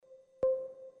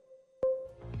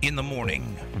In the morning,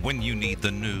 when you need the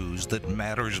news that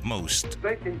matters most,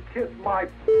 They can kiss my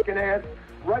f***ing ass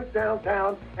right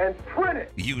downtown and print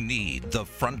it. you need the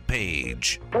front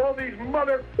page All these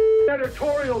mother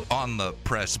editorials. on the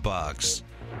press box.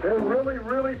 They're really,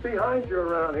 really behind you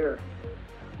around here.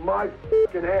 My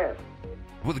f***ing ass.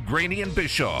 With Graney and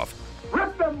Bischoff.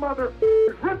 Rip them mother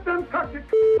rip them cocky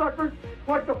suckers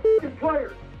like the f***ing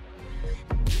players.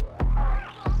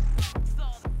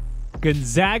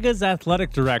 Gonzaga's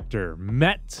athletic director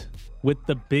met with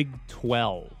the Big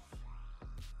 12.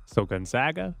 So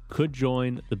Gonzaga could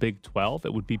join the Big 12.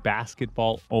 It would be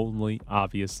basketball only,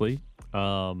 obviously.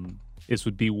 This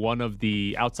would be one of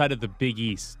the, outside of the Big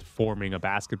East, forming a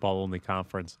basketball-only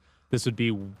conference. This would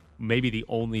be maybe the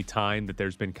only time that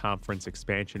there's been conference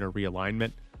expansion or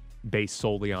realignment based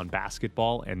solely on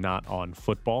basketball and not on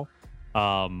football.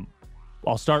 I'll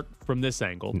start from this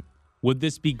angle. Would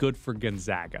this be good for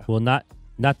Gonzaga? Well, not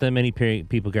that many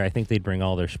people care. I think they'd bring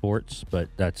all their sports, but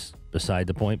that's beside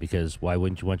the point because why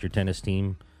wouldn't you want your tennis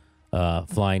team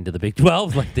flying to the Big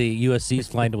 12 like the USC's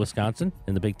flying to Wisconsin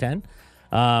in the Big 10?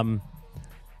 I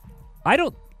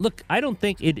don't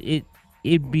think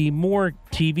it'd be more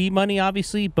TV money,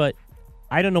 obviously, but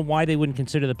I don't know why they wouldn't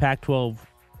consider the Pac-12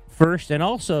 first. And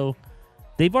also,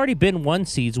 they've already been one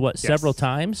seeds, several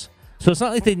times. So it's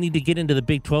not like they need to get into the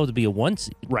Big 12 to be a one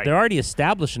seed. Right. They're already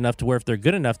established enough to where if they're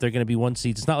good enough, they're going to be one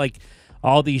seeds. It's not like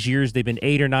all these years they've been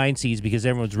 8 or 9 seeds because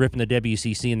everyone's ripping the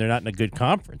WCC and they're not in a good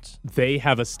conference. They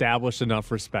have established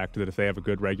enough respect that if they have a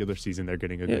good regular season, they're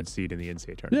getting a good seed in the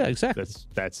NCAA tournament. Yeah, exactly.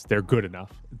 They're good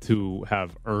enough to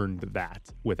have earned that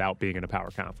without being in a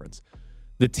power conference.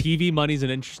 The TV money's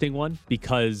an interesting one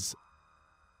because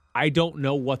I don't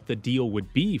know what the deal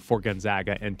would be for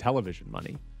Gonzaga and television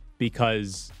money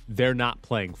because they're not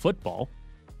playing football,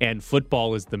 and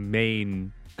football is the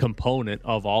main component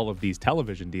of all of these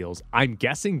television deals. I'm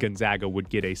guessing Gonzaga would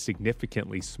get a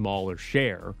significantly smaller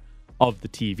share of the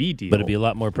TV deal. But it'd be a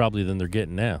lot more probably than they're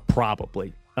getting now.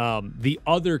 Probably. The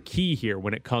other key here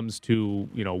when it comes to,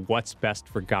 what's best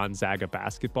for Gonzaga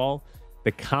basketball,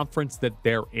 the conference that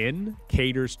they're in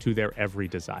caters to their every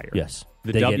desire. Yes.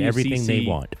 The They WCC get everything they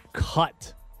want.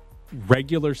 Cut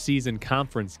regular season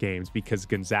conference games because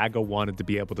Gonzaga wanted to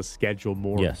be able to schedule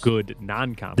more good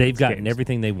non-conference They've gotten games.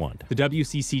 everything they want. The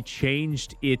WCC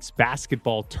changed its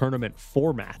basketball tournament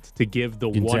format to give the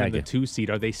 1 and the 2 seed.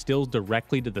 Are they still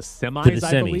directly to the semis, To the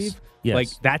I semis, believe? yes. Like,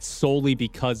 that's solely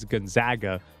because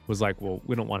Gonzaga was like, well,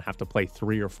 we don't want to have to play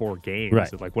 3 or 4 games.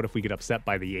 Right. Like, what if we get upset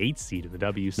by the 8th seed in the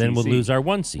WCC? Then we'll lose our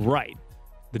 1 seed. Right.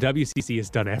 The WCC has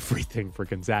done everything for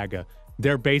Gonzaga.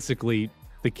 They're basically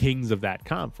the kings of that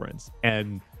conference.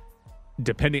 And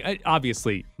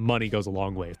obviously, money goes a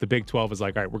long way. If the Big 12 is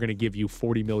like, all right, we're going to give you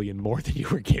 $40 million more than you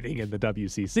were getting in the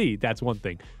WCC, that's one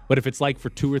thing. But if it's like for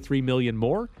 $2 or $3 million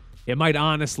more, it might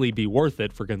honestly be worth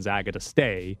it for Gonzaga to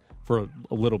stay for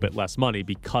a little bit less money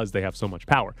because they have so much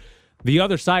power. The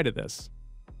other side of this,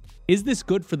 is this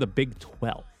good for the Big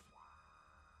 12?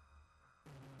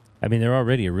 I mean, they're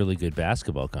already a really good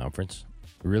basketball conference.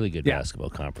 Really good basketball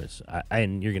conference.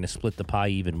 And you're going to split the pie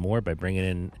even more by bringing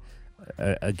in,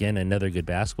 again, another good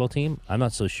basketball team. I'm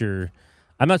not so sure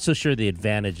the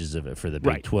advantages of it for the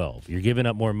Big 12. You're giving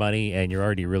up more money, and you're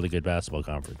already a really good basketball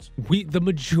conference. The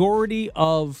majority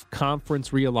of conference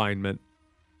realignment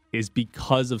is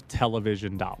because of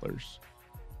television dollars.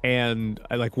 And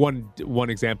like one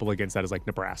example against that is like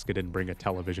Nebraska didn't bring a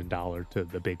television dollar to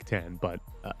the Big Ten. But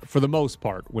for the most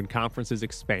part, when conferences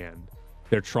expand,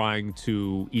 they're trying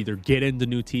to either get into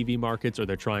new TV markets or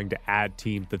they're trying to add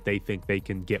teams that they think they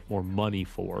can get more money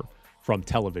for from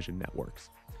television networks.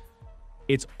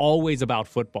 It's always about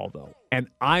football, though. And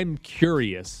I'm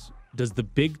curious, does the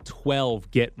Big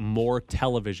 12 get more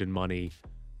television money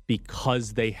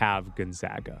because they have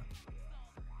Gonzaga?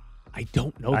 I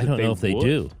don't know. I don't know if they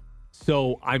do.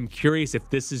 So I'm curious if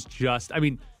this is just,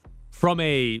 from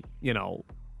a,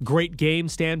 great game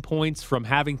standpoints, from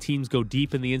having teams go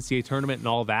deep in the NCAA tournament and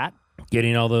all that.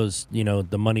 Getting all those,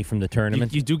 the money from the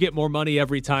tournament. You do get more money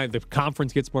every time. The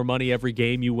conference gets more money every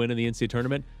game you win in the NCAA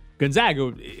tournament.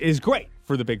 Gonzaga is great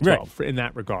for the Big 12 in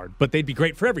that regard, but they'd be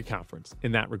great for every conference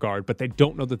in that regard. But they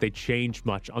don't know that they change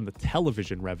much on the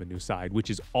television revenue side, which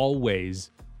is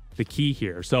always the key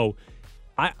here. So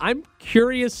I'm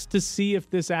curious to see if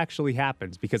this actually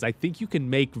happens because I think you can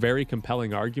make very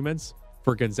compelling arguments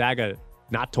for Gonzaga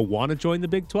not to want to join the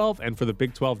Big 12 and for the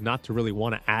Big 12 not to really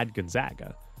want to add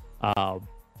Gonzaga.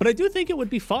 But I do think it would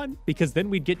be fun because then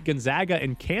we'd get Gonzaga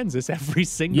and Kansas every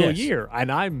single year.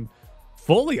 And I'm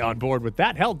fully on board with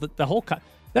that. Hell, the whole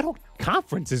That whole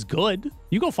conference is good.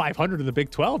 You go 500 in the Big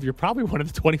 12, you're probably one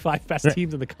of the 25 best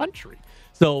teams in the country.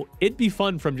 So it'd be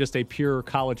fun from just a pure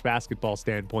college basketball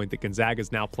standpoint that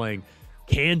Gonzaga's now playing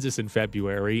Kansas in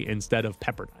February instead of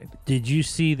Pepperdine. Did you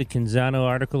see the Canzano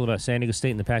article about San Diego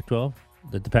State and the Pac-12?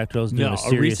 That the Pac-12 is doing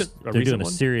they're doing a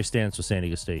serious stance with San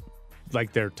Diego State.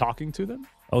 Like they're talking to them?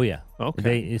 Oh, yeah.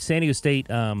 Okay. San Diego State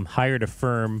hired a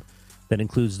firm that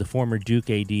includes the former Duke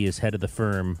AD as head of the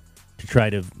firm to try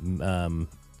to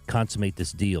consummate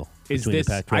this deal between the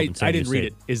Pac-12 and San I Diego didn't read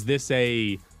State. it. Is this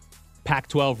a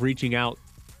Pac-12 reaching out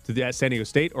to the San Diego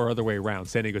State or other way around?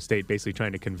 San Diego State basically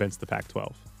trying to convince the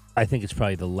Pac-12? I think it's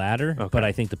probably the latter, Okay. but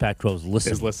I think the Pac-12 is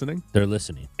listening. Is listening? They're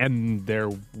listening. And there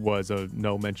was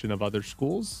no mention of other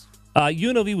schools?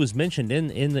 UNLV was mentioned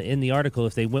in the article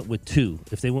if they went with two.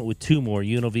 If they went with two more,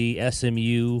 UNLV,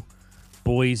 SMU,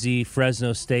 Boise,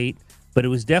 Fresno State. But it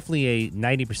was definitely a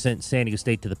 90% San Diego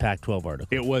State to the Pac-12 article.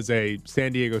 It was a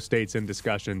San Diego State's in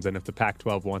discussions, and if the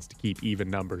Pac-12 wants to keep even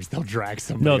numbers, they'll drag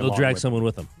somebody No, they'll along drag with someone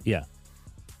with them. Yeah.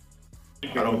 I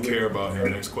don't care about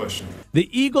him. Next question. The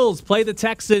Eagles play the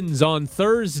Texans on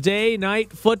Thursday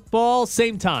night football,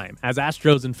 same time as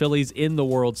Astros and Phillies in the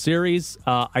World Series.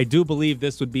 I do believe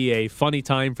this would be a funny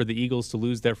time for the Eagles to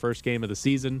lose their first game of the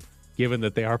season, given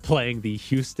that they are playing the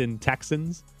Houston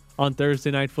Texans on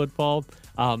Thursday night football.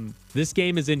 This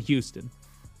game is in Houston.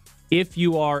 If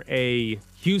you are a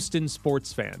Houston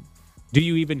sports fan, do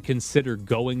you even consider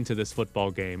going to this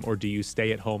football game, or do you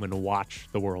stay at home and watch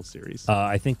the World Series?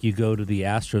 I think you go to the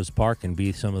Astros Park and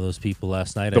be some of those people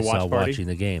last night The I saw watch party? watching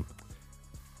the game.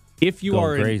 If you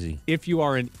Going crazy. if you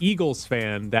are an Eagles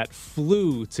fan that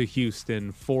flew to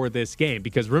Houston for this game,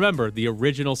 because remember the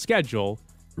original schedule,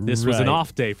 this was an Right.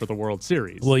 off day for the World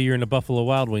Series. Well, you're in the Buffalo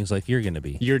Wild Wings like you're going to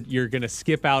be. You're going to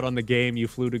skip out on the game you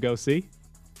flew to go see?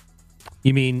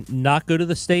 You mean not go to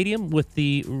the stadium with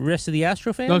the rest of the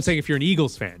Astro fans? No, I'm saying if you're an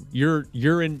Eagles fan, you're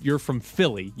from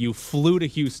Philly, you flew to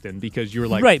Houston because you're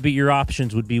like right, but your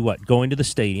options would be what? Going to the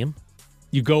stadium.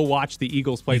 you go watch the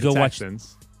Eagles play You the go watch-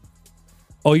 Texans.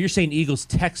 Oh, you're saying Eagles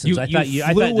Texans. I thought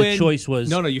flew the in- choice was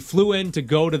No, you flew in to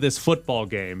go to this football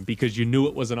game because you knew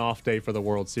it was an off day for the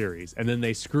World Series, and then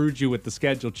they screwed you with the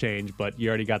schedule change. But you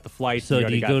already got the flight. So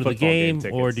do you go to the football game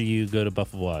tickets. or do you go to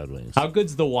Buffalo Wild Wings? How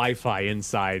good's the Wi-Fi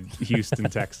inside Houston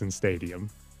Texans Stadium?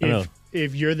 I don't know.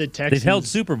 If you're the Texans, They've held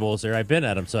Super Bowls there. I've been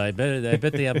at them, so I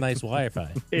bet they have nice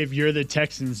Wi-Fi. if you're the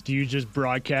Texans, do you just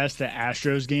broadcast the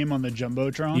Astros game on the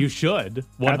Jumbotron? You should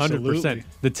 100%. Absolutely.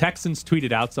 The Texans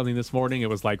tweeted out something this morning. It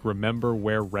was like, "Remember,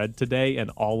 wear red today,"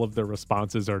 and all of the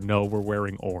responses are, "No, we're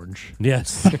wearing orange."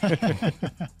 Yes.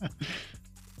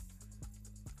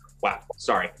 Wow.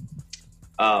 Sorry.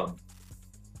 I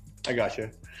got you.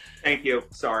 Thank you.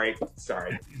 Sorry.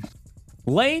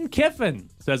 Lane Kiffin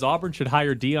says Auburn should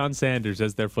hire Deion Sanders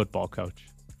as their football coach.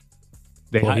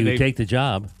 Well, he they, would take the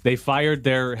job. they fired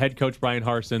their head coach, Brian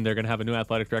Harsin. They're going to have a new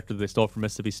athletic director that they stole from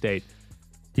Mississippi State.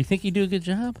 Do you think he'd do a good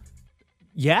job?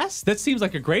 Yes, that seems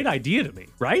like a great idea to me,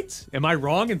 right? Am I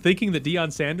wrong in thinking that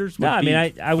Deion Sanders would No, I be mean, I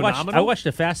phenomenal? watched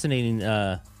a fascinating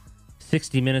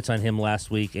 60 Minutes on him last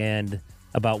week and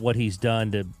about what he's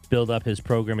done to build up his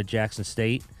program at Jackson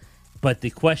State. But the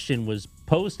question was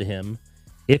posed to him,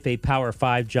 if a Power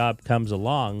 5 job comes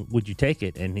along, would you take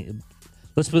it? And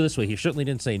let's put it this way, he certainly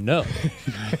didn't say no.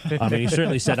 I mean, he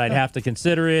certainly said, I'd have to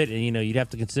consider it. And, you'd have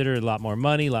to consider a lot more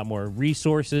money, a lot more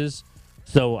resources.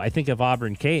 So I think if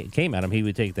Auburn came at him, he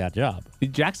would take that job.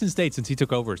 Jackson State, since he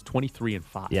took over, is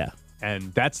 23-5. Yeah.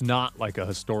 And that's not like a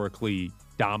historically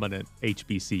dominant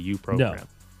HBCU program.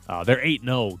 They're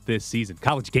 8-0 this season.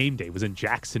 College Game Day was in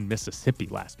Jackson, Mississippi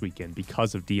last weekend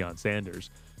because of Deion Sanders.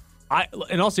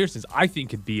 In all seriousness, I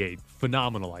think it'd be a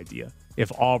phenomenal idea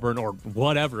if Auburn or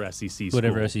whatever SEC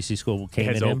school came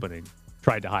has in him. opening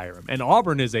tried to hire him. And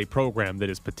Auburn is a program that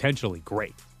is potentially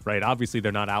great, right? Obviously,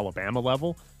 they're not Alabama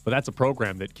level, but that's a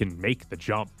program that can make the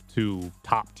jump to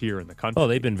top tier in the country. Oh,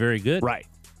 they've been very good. Right.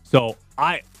 So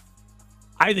I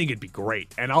think it'd be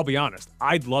great. And I'll be honest,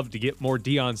 I'd love to get more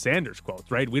Deion Sanders quotes,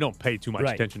 right? We don't pay too much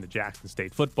Right. attention to Jackson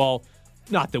State football.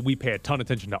 Not that we pay a ton of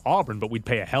attention to Auburn, but we'd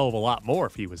pay a hell of a lot more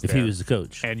if he was If there. he was the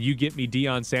coach. And you get me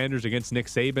Deion Sanders against Nick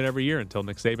Saban every year until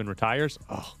Nick Saban retires.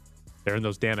 Oh, they're in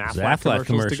those damn Those Aflac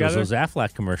commercials together. Those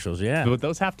Aflac commercials, yeah. Would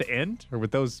those have to end, or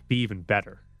would those be even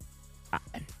better?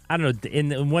 I don't know.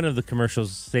 In one of the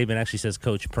commercials, Saban actually says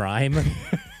Coach Prime,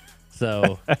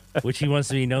 so which he wants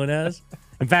to be known as.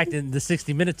 In fact, in the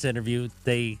 60 Minutes interview,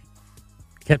 they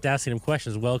kept asking him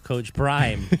questions. Well, Coach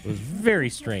Prime. It was very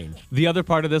strange. The other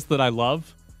part of this that I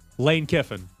love, Lane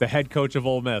Kiffin, the head coach of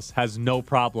Ole Miss, has no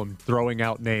problem throwing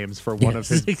out names for one of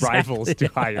Yes, his rivals to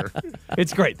hire.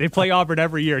 It's great. They play Auburn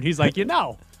every year, and he's like,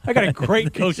 I got a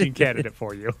great coaching candidate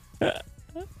for you.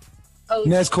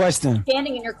 Next question.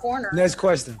 Standing in your corner. Next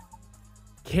question.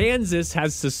 Kansas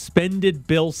has suspended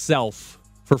Bill Self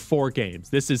for 4 games.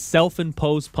 This is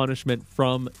self-imposed punishment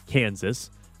from Kansas.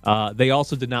 They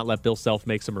also did not let Bill Self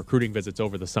make some recruiting visits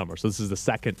over the summer. So this is the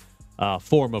second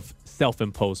form of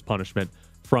self-imposed punishment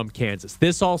from Kansas.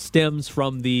 This all stems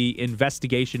from the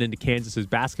investigation into Kansas's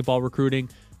basketball recruiting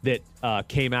that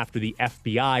came after the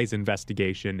FBI's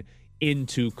investigation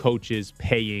into coaches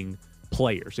paying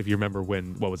players. If you remember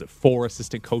when, 4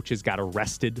 assistant coaches got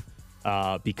arrested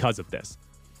because of this.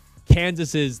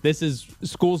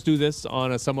 Schools do this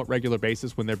on a somewhat regular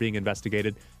basis when they're being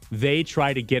investigated. They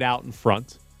try to get out in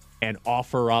front and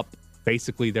offer up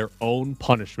basically their own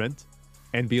punishment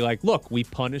and be like, look, we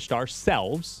punished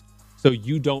ourselves, so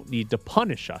you don't need to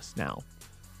punish us now.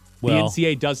 Well, the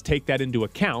NCAA does take that into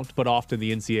account, but often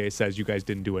the NCAA says you guys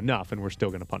didn't do enough and we're still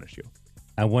going to punish you.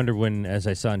 I wonder when, as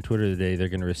I saw on Twitter today, they're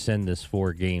going to rescind this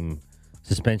 4-game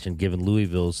suspension given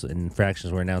Louisville's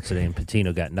infractions were announced today and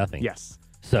Patino got nothing. Yes.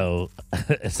 So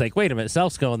it's like, wait a minute,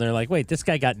 Self's going. They're like, wait, this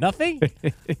guy got nothing?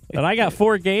 And I got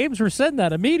 4 games? Rescind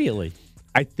that immediately.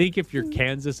 I think if you're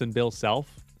Kansas and Bill Self,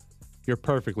 you're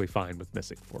perfectly fine with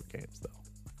missing 4 games, though.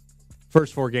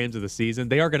 First 4 games of the season,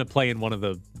 they are going to play in one of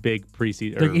the big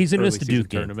preseason He's in early the season Duke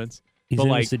tournaments. He's but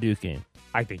in the Duke game.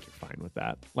 I think you're fine with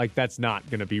that. Like, that's not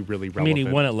going to be really I relevant. mean,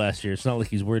 he won it last year. It's not like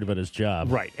he's worried about his job.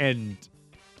 Right. And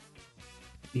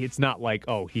it's not like,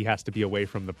 he has to be away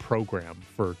from the program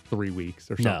for 3 weeks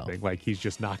or something. No. Like, he's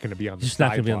just not going to be on the He's sideline.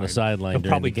 not going to be on the sideline He'll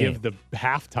during probably the game. give the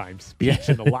halftime speech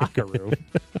in the locker room.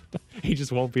 He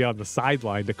just won't be on the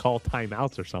sideline to call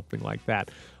timeouts or something like that.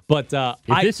 But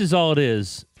if this is all it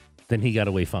is, then he got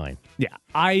away fine. Yeah,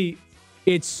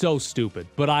 it's so stupid,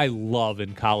 but I love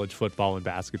in college football and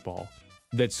basketball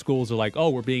that schools are like,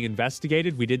 we're being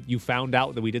investigated. You found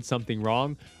out that we did something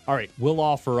wrong. All right, we'll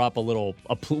offer up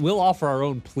we'll offer our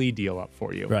own plea deal up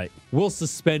for you. Right. We'll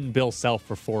suspend Bill Self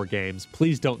for 4 games.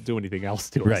 Please don't do anything else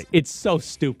to us. Right. It's so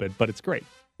stupid, but it's great.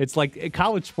 It's like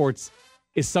college sports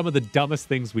is some of the dumbest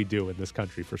things we do in this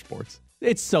country for sports.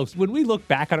 When we look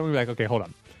back on it, we're like, okay, hold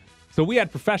on. So we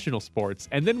had professional sports,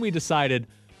 and then we decided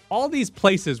all these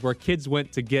places where kids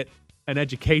went to get an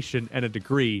education and a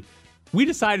degree, we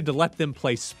decided to let them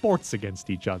play sports against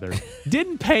each other.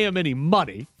 Didn't pay them any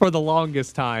money for the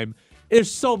longest time. There's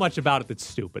so much about it that's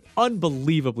stupid,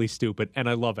 unbelievably stupid, and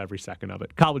I love every second of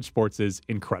it. College sports is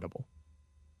incredible.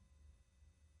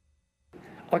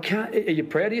 Are you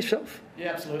proud of yourself?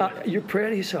 Yeah, absolutely. You're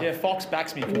proud of yourself? Yeah, Fox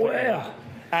backs me completely. Wow.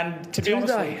 And to be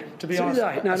honest,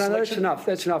 No, that's enough.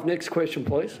 That's enough. Next question,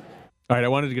 please. All right, I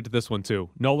wanted to get to this one too.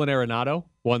 Nolan Arenado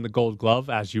won the Gold Glove,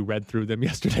 as you read through them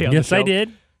yesterday on the show. Yes, I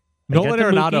did. Nolan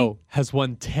Arenado has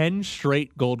won 10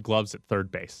 straight Gold Gloves at third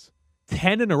base.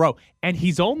 10 in a row. And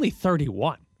he's only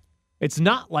 31. It's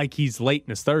not like he's late in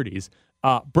his 30s.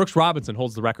 Brooks Robinson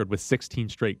holds the record with 16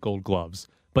 straight Gold Gloves.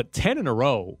 But 10 in a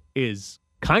row is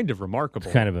kind of remarkable.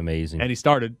 It's kind of amazing. And he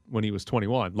started when he was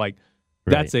 21.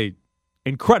 That's a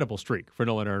incredible streak for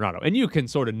Nolan Arenado. And you can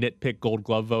sort of nitpick Gold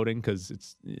Glove voting because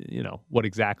it's,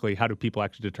 how do people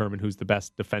actually determine who's the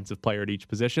best defensive player at each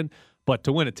position? But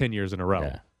to win it 10 years in a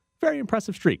row, very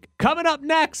impressive streak. Coming up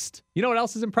next, you know what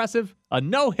else is impressive? A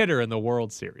no-hitter in the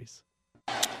World Series.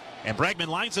 And Bregman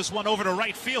lines this one over to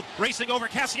right field, racing over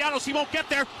Castellanos. He won't get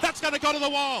there. That's going to go to the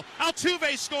wall.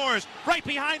 Altuve scores. Right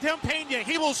behind him, Pena.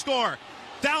 He will score.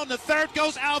 Down to third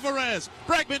goes Alvarez.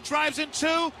 Bregman drives in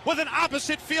 2 with an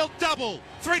opposite field double.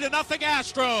 3-0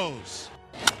 Astros.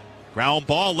 Ground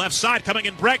ball left side coming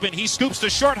in Bregman. He scoops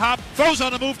to short hop, throws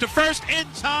on a move to first in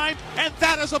time, and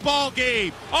that is a ball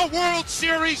game. A World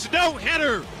Series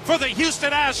no-hitter for the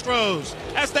Houston Astros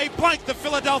as they blank the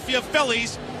Philadelphia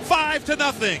Phillies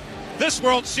 5-0. This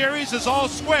World Series is all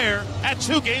square at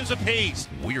 2 games apiece.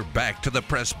 We're back to the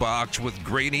press box with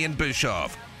Grady and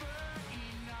Bischoff.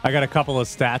 I got a couple of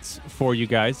stats for you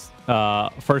guys.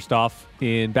 First off,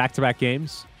 in back-to-back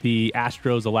games, the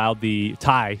Astros allowed the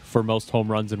tie for most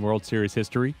home runs in World Series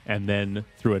history and then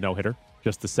threw a no-hitter,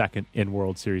 just the second in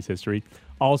World Series history.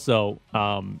 Also,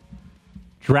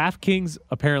 DraftKings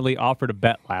apparently offered a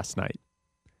bet last night.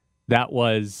 That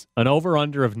was an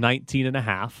over-under of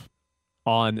 19.5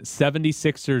 on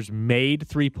 76ers made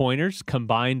three-pointers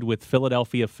combined with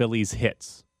Philadelphia Phillies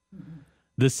hits.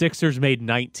 The Sixers made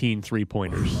 19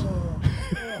 three-pointers.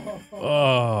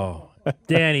 Oh,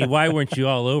 Danny, why weren't you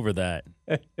all over that?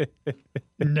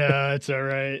 No, it's all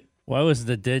right. Why was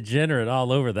the degenerate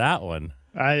all over that one?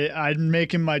 I'm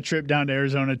making my trip down to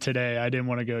Arizona today. I didn't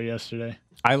want to go yesterday.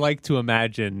 I like to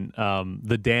imagine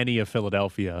the Danny of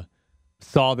Philadelphia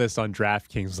saw this on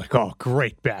DraftKings. Was like, oh,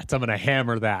 great bet. I'm going to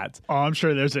hammer that. Oh, I'm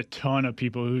sure there's a ton of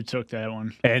people who took that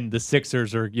one. And the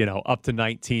Sixers are, up to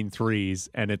 19 threes.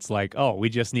 And it's like, oh, we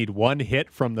just need one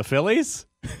hit from the Phillies?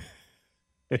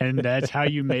 And that's how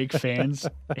you make fans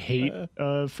hate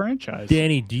a franchise.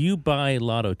 Danny, do you buy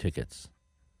lotto tickets?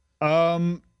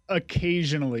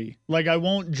 Occasionally. Like, I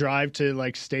won't drive to,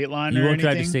 like, State Line You or won't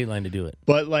anything. drive to State Line to do it.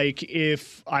 But, like,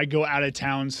 if I go out of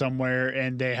town somewhere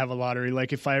and they have a lottery,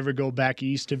 like, if I ever go back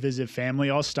east to visit family,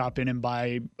 I'll stop in and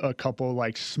buy a couple,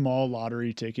 like, small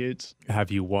lottery tickets. Have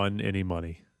you won any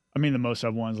money? I mean, the most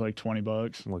I've won is, like,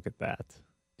 $20. Look at that.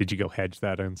 Did you go hedge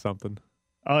that in something?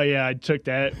 Oh, yeah, I took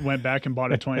that, went back and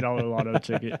bought a $20 lotto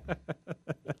ticket.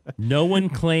 No one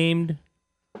claimed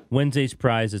Wednesday's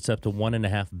prize. It's up to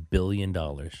 $1.5 billion.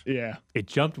 Yeah. It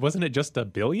jumped. Wasn't it just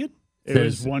 $1 billion? It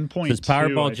was 1.2. Says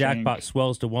Powerball I jackpot think.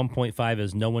 swells to 1.5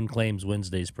 as no one claims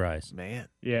Wednesday's prize. Man.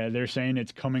 Yeah, they're saying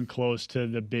it's coming close to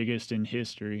the biggest in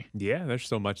history. Yeah, there's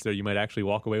so much there. You might actually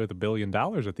walk away with $1 billion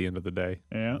at the end of the day.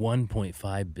 Yeah.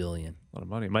 1.5 billion. A lot of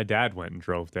money. My dad went and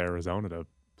drove to Arizona to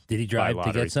Did he buy drive to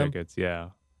lottery get some? tickets. Yeah.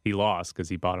 He lost because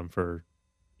he bought them for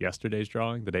yesterday's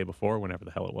drawing, the day before, whenever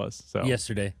the hell it was. So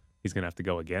Yesterday. he's going to have to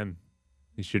go again.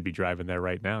 He should be driving there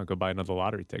right now. Go buy another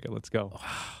lottery ticket. Let's go.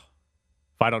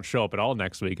 If I don't show up at all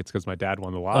next week, it's because my dad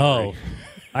won the lottery. Oh,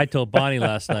 I told Bonnie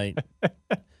last night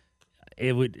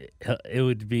it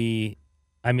would be.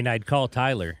 I mean, I'd call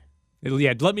Tyler.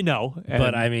 Yeah, let me know.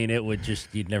 But I mean, it would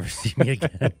just you'd never see me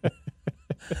again.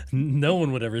 No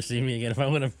one would ever see me again if I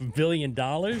won $1 billion.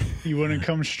 You wouldn't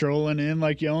come strolling in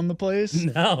like you own the place?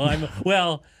 No,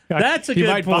 that's a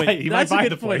good point. That's a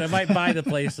good point. I might buy the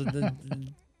place and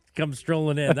then come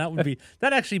strolling in. That'd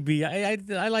actually be.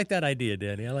 I like that idea,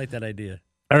 Danny. I like that idea.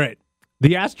 All right.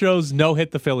 The Astros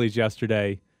no-hit the Phillies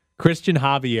yesterday. Christian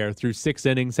Javier, through 6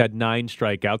 innings, had 9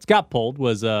 strikeouts. Got pulled,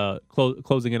 was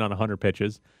closing in on 100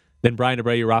 pitches. Then Brian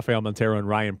Abreu, Rafael Montero, and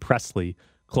Ryan Presley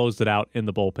closed it out in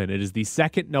the bullpen. It is the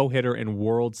second no-hitter in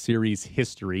World Series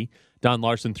history. Don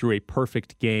Larson threw a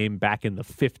perfect game back in the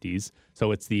 50s,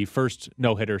 so it's the first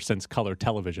no-hitter since color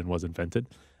television was invented.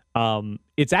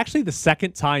 It's actually the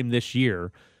second time this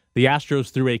year the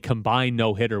Astros threw a combined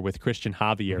no-hitter with Christian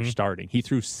Javier starting. He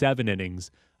threw 7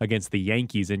 innings against the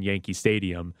Yankees in Yankee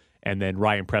Stadium, and then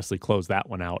Ryan Presley closed that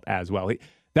one out as well.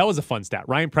 That was a fun stat.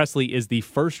 Ryan Presley is the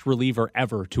first reliever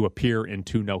ever to appear in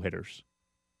 2 no-hitters.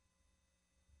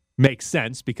 Makes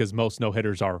sense because most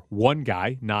no-hitters are one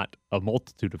guy, not a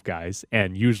multitude of guys,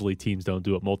 and usually teams don't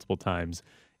do it multiple times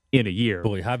in a year.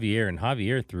 Boy,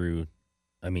 Javier threw,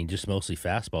 I mean, just mostly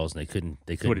fastballs, and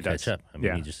they couldn't catch up. I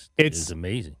mean, it was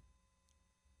amazing.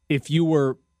 If you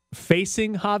were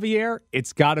facing Javier,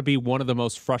 it's got to be one of the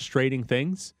most frustrating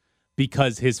things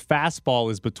because his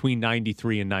fastball is between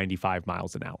 93 and 95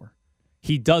 miles an hour.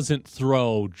 He doesn't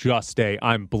throw just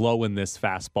I'm blowing this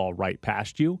fastball right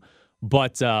past you.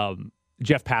 But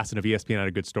Jeff Passan of ESPN had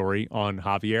a good story on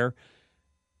Javier.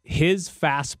 His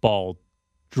fastball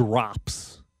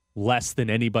drops less than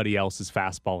anybody else's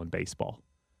fastball in baseball.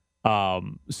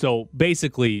 So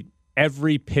basically,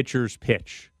 every pitcher's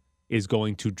pitch is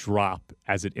going to drop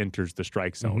as it enters the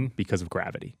strike zone because of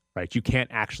gravity, right? You can't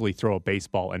actually throw a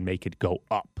baseball and make it go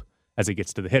up as it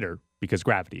gets to the hitter because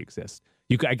gravity exists.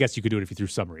 I guess you could do it if you threw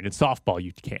submarine. In softball,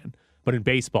 you can. But in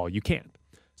baseball, you can't.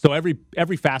 So every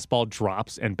fastball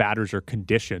drops, and batters are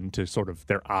conditioned to sort of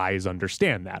their eyes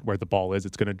understand that where the ball is,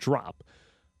 it's going to drop.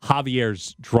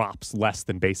 Javier's drops less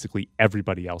than basically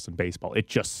everybody else in baseball. It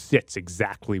just sits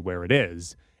exactly where it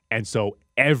is, and so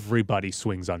everybody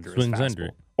swings under his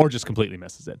fastball or just completely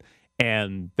misses it.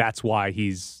 And that's why he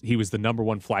was the number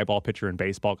 1 fly ball pitcher in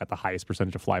baseball, got the highest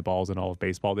percentage of fly balls in all of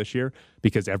baseball this year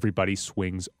because everybody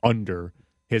swings under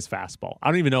his fastball. I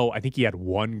don't even know. I think he had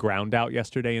 1 ground out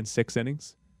yesterday in 6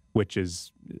 innings, which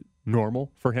is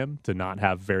normal for him to not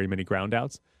have very many ground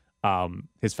outs.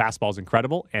 His fastball is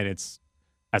incredible, and it's,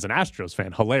 as an Astros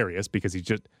fan, hilarious because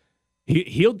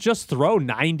he'll just throw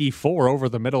 94 over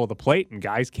the middle of the plate, and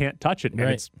guys can't touch it, and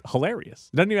it's hilarious.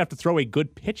 He doesn't even have to throw a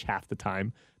good pitch half the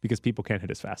time because people can't hit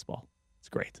his fastball. It's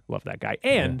great. Love that guy.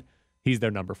 And he's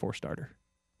their number 4 starter.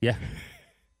 Yeah.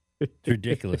 It's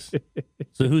ridiculous.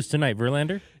 So who's tonight?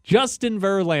 Verlander? Justin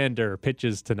Verlander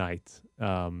pitches tonight.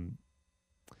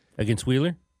 Against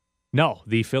Wheeler? No,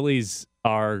 the Phillies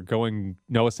are going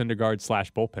Noah Syndergaard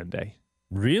 / bullpen day.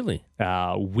 Really?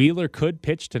 Wheeler could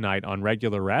pitch tonight on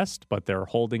regular rest, but they're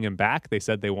holding him back. They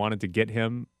said they wanted to get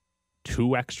him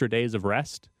 2 extra days of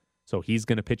rest, so he's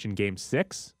going to pitch in Game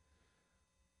 6.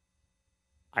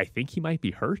 I think he might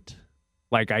be hurt.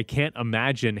 Like, I can't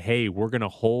imagine, hey, we're going to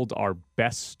hold our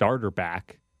best starter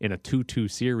back in a 2-2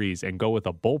 series and go with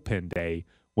a bullpen day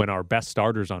when our best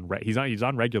starter's on he's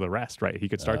on regular rest, right? He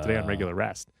could start today on regular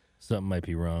rest. Something might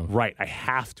be wrong. Right. I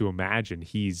have to imagine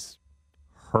he's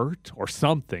hurt or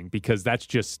something because that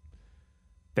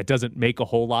doesn't make a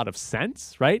whole lot of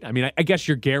sense, right? I mean, I guess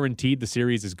you're guaranteed the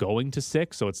series is going to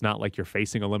 6, so it's not like you're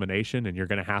facing elimination and you're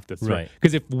going to have to throw.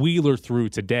 Because if Wheeler threw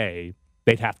today,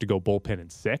 they'd have to go bullpen in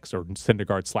 6 or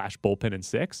Syndergaard / bullpen in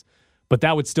 6. But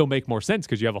that would still make more sense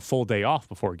because you have a full day off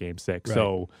before Game 6. Right.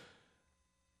 So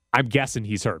I'm guessing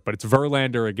he's hurt. But it's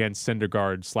Verlander against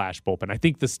Syndergaard / bullpen. I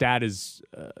think the stat is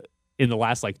in the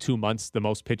last 2 months, the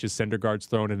most pitches Syndergaard's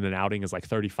thrown in an outing is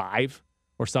 35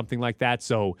 or something like that.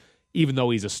 So even though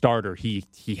he's a starter, he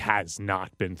has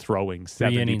not been throwing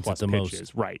 70-plus pitches.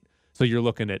 Most. Right. So you're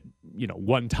looking at,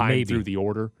 one time through the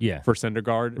order for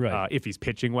Syndergaard if he's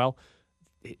pitching well.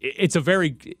 If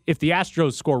the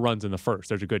Astros score runs in the first,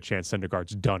 there's a good chance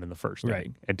Syndergaard's done in the first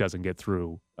inning and doesn't get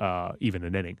through even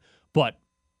an inning. But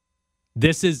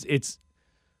it's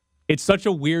such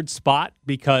a weird spot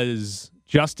because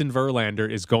Justin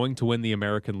Verlander is going to win the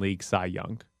American League Cy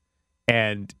Young.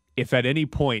 And if at any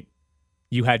point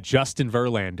you had Justin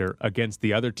Verlander against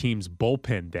the other team's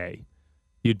bullpen day,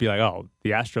 you'd be like, oh,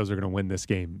 the Astros are going to win this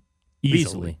game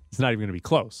easily. It's not even going to be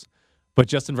close. But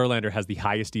Justin Verlander has the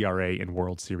highest ERA in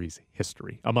World Series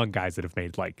history among guys that have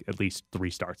made at least 3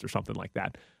 starts or something like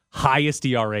that. Highest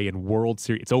ERA in World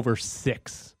Series. It's over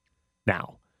 6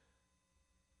 now.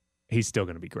 He's still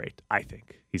going to be great. I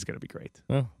think he's going to be great.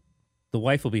 Well, the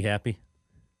wife will be happy.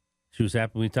 She was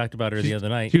happy. We talked about her the other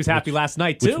night. She was happy last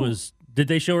night, too. Did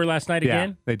they show her last night again?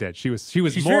 Yeah, they did. She's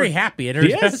very happy, and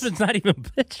her husband's not even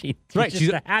pitching. Right. She's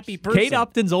a happy person. Kate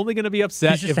Upton's only going to be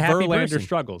upset if Verlander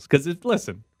struggles. Because,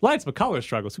 listen, Lance McCullers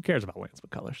struggles. Who cares about Lance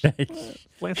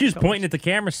McCullers? She was pointing at the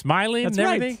camera, smiling and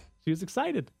everything. Right. She was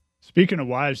excited. Speaking of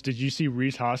wives, did you see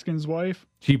Reese Hoskins' wife?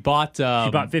 She bought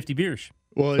 50 beers.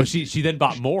 Well, she then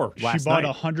bought more last night. She bought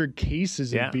 100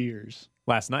 cases of beers.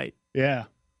 Last night. Yeah.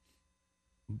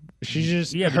 She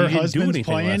just her husband's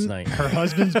playing. Her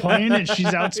husband's playing, and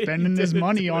she's out spending his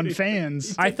money on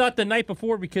fans. I thought the night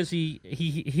before because he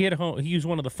hit home. He was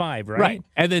one of the 5, right? Right.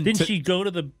 And then didn't she go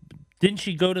to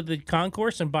the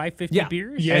concourse and buy 50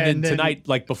 beers? Yeah. And then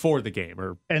tonight, before the game,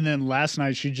 and then last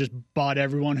night she just bought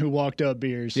everyone who walked up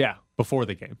beers. Yeah, before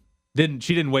the game.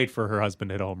 She didn't wait for her husband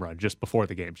to hit a home run. Just before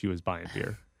the game, she was buying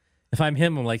beer. If I'm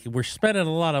him, I'm like, we're spending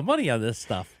a lot of money on this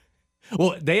stuff.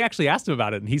 Well, they actually asked him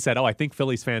about it, and he said, I think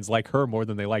Phillies fans like her more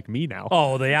than they like me now.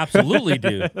 Oh, they absolutely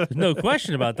do. No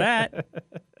question about that.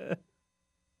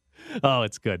 Oh,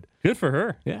 it's good. Good for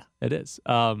her. Yeah, it is.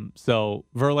 So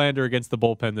Verlander against the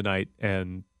bullpen tonight,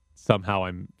 and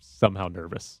I'm somehow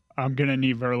nervous. I'm going to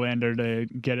need Verlander to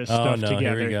get his stuff together.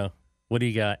 Here we go. What do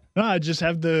you got? No, I just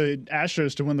have the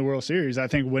Astros to win the World Series. I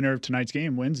think winner of tonight's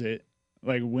game wins it,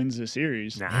 wins the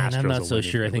series. Nah, I'm not so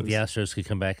sure. I think the Astros could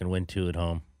come back and win 2 at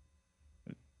home.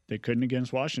 They couldn't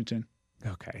against Washington.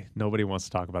 Okay. Nobody wants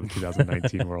to talk about the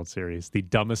 2019 World Series, the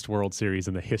dumbest World Series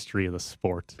in the history of the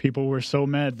sport. People were so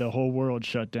mad the whole world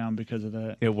shut down because of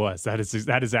that. It was. That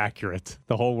is accurate.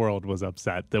 The whole world was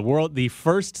upset. The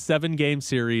first 7-game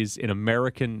series in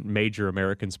major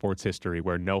American sports history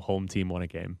where no home team won a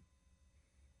game.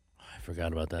 I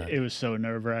forgot about that. It was so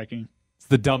nerve-wracking. It's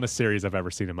the dumbest series I've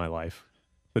ever seen in my life.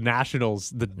 The Nationals,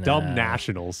 dumb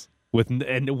Nationals.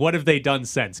 And what have they done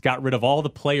since? Got rid of all the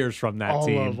players from that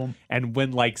team of them. And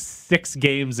win 6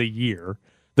 games a year.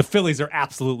 The Phillies are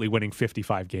absolutely winning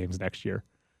 55 games next year.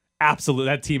 Absolutely.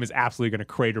 That team is absolutely going to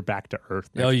crater back to earth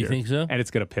next year. You think so? And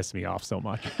it's going to piss me off so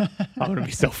much. I'm going to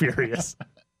be so furious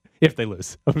if they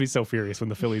lose. I'm going to be so furious when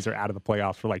the Phillies are out of the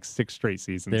playoffs for 6 straight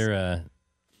seasons. Their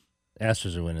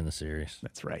Astros are winning the series.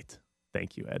 That's right.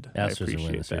 Thank you, Ed. Astros are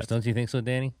winning the series. Don't you think so,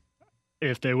 Danny?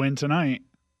 If they win tonight.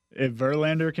 If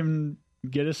Verlander can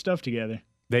get his stuff together.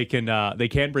 They can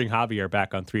bring Javier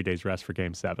back on 3 days rest for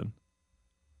Game 7.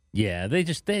 Yeah, they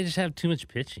just have too much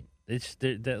pitching.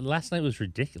 Last night was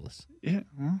ridiculous. Yeah.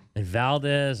 And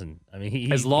Valdez,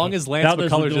 as long as Lance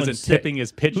McCullers isn't tipping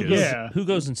his pitches. Who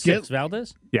goes in 6?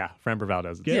 Valdez? Yeah, Framber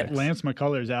Valdez. Get Lance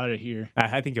McCullers out of here.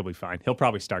 I think he'll be fine. He'll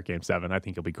probably start Game 7. I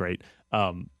think he'll be great.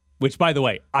 Which, by the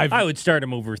way, I would start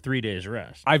him over 3 days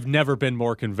rest. I've never been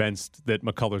more convinced that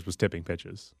McCullers was tipping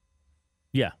pitches.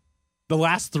 Yeah. The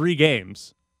last 3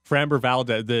 games, Framber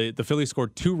Valdez, the Phillies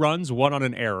scored 2 runs, 1 on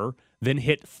an error, then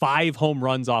hit 5 home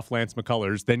runs off Lance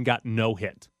McCullers, then got no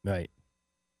hit. Right.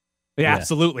 They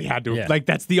absolutely had to. Yeah.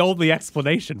 That's the only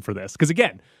explanation for this. Because,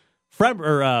 again,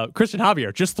 Christian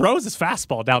Javier just throws his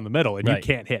fastball down the middle, and you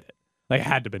can't hit it. It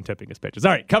had to have been tipping his pitches.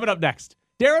 All right, coming up next,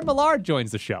 Darren Millard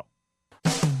joins the show.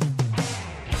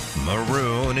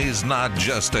 Maroon is not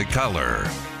just a color.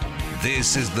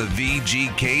 This is the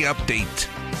VGK Update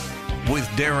with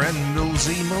Darren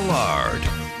Millsy Millard.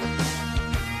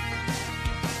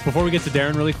 Before we get to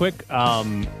Darren really quick,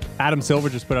 Adam Silver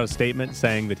just put out a statement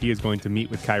saying that he is going to meet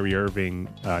with Kyrie Irving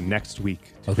next week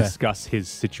to discuss his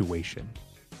situation.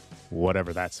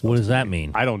 Whatever that's. What does that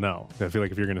mean? I don't know. I feel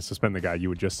like if you're going to suspend the guy, you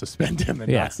would just suspend him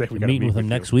and not say we got to meet with him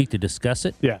next week to discuss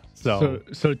it. Yeah. So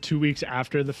 2 weeks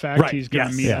after the fact, he's going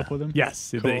to meet up with him.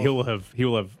 Yes. Cool. He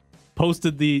will have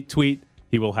posted the tweet.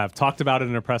 He will have talked about it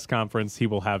in a press conference. He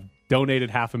will have donated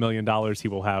 $500,000. He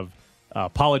will have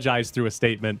apologized through a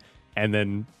statement, and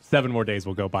then 7 more days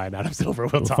will go by, and Adam Silver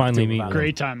will talk finally to him meet. about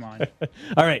Great timeline.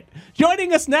 All right.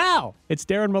 Joining us now, it's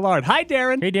Darren Millard. Hi,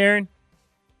 Darren. Hey, Darren.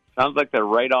 Sounds like they're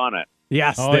right on it.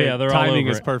 Yes, they're all timing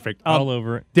over is it. perfect. All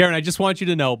over it. Darren, I just want you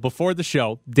to know, before the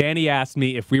show, Danny asked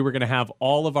me if we were going to have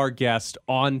all of our guests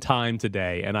on time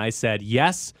today, and I said,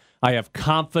 yes, I have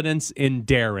confidence in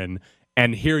Darren,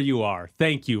 and here you are.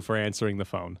 Thank you for answering the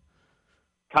phone.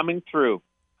 Coming through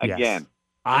again. Yes.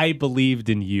 I believed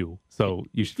in you, so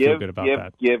you should feel good about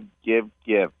that. Give.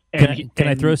 Can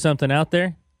I throw something out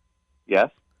there? Yes.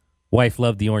 Wife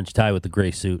loved the orange tie with the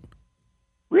gray suit.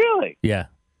 Really? Yeah.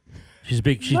 She's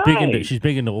big. She's Nice.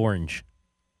 big into orange.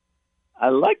 I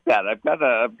like that. I've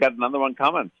got another one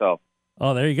coming. So.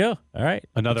 Oh, there you go. All right.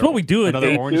 Another- That's what we do.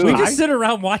 another orange we tie? just sit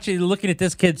around watching, looking at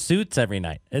this kid's suits every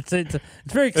night. It's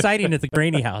very exciting at the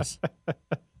Graney house.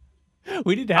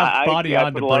 We need to have Body on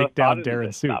to put a lot of break down thought into Darren's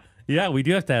this suit. stuff. Yeah, we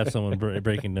do have to have someone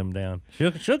breaking them down.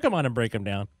 She'll come on and break them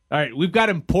down. All right, we've got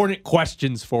important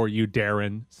questions for you,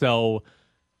 Darren. So,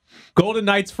 Golden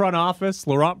Knights front office,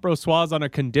 Laurent Brossoit on a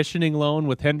conditioning loan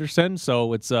with Henderson,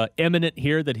 so it's imminent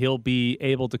here that he'll be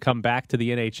able to come back to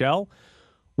the NHL.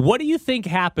 What do you think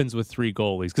happens with 3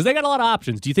 goalies? Because they got a lot of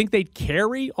options. Do you think they'd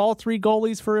carry all 3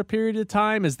 goalies for a period of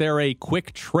time? Is there a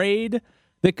quick trade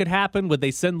that could happen? Would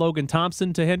they send Logan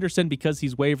Thompson to Henderson because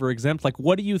he's waiver exempt? Like,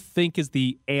 what do you think is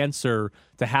the answer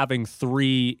to having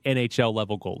 3 NHL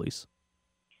level goalies?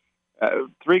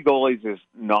 3 goalies is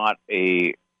not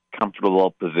a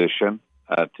comfortable position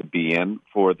to be in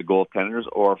for the goaltenders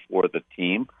or for the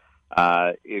team.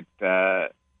 I've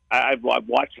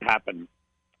watched it happen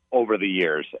over the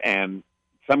years, and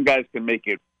some guys can make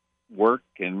it work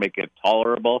and make it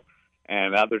tolerable,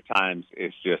 and other times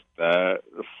it's just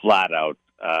flat out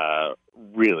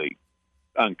really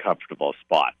uncomfortable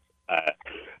spot.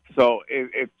 So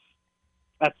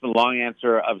that's the long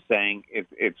answer of saying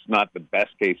it's not the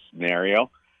best case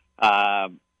scenario.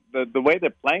 The way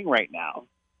they're playing right now,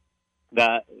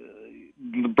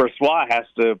 Brossoit has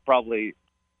to probably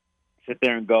sit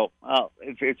there and go, oh,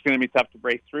 it's going to be tough to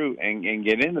break through and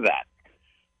get into that.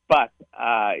 But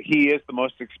he is the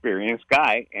most experienced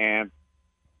guy, and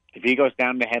if he goes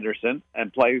down to Henderson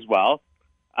and plays well,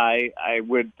 I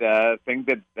would think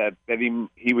that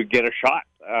he would get a shot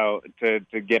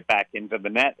to get back into the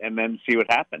net and then see what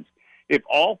happens. If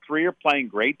all 3 are playing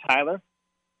great, Tyler,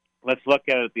 let's look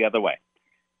at it the other way.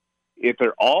 If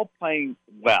they're all playing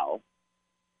well,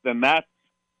 then that's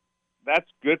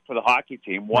good for the hockey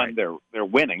team. One, right. they're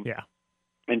winning, Yeah.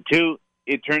 and 2,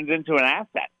 it turns into an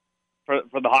asset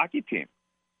for the hockey team,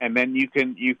 and then you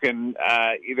can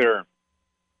either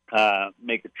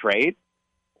make a trade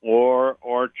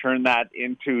or turn that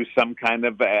into some kind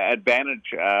of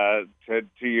advantage to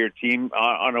your team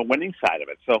on a winning side of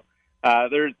it. So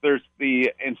there's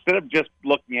the, instead of just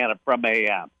looking at it from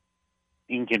a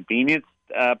inconvenience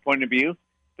point of view,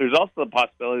 there's also the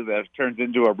possibility that it turns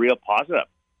into a real positive.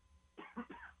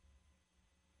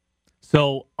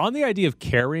 So on the idea of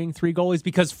carrying 3 goalies,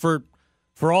 because for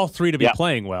all 3 to be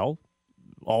playing well,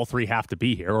 all 3 have to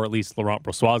be here, or at least Laurent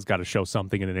Brossoit's got to show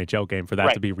something in an NHL game for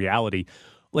that to be reality.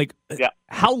 Like,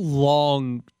 how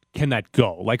long can that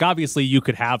go? Like, obviously, you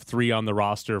could have 3 on the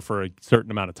roster for a certain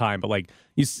amount of time, but like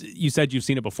you said, you've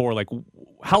seen it before. Like,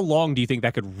 how long do you think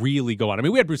that could really go on? I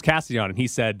mean, we had Bruce Cassidy on, and he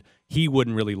said he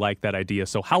wouldn't really like that idea.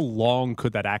 So, how long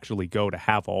could that actually go to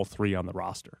have all 3 on the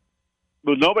roster?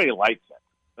 Well, nobody likes it.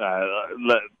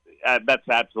 That's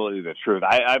absolutely the truth.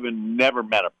 I've never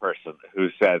met a person who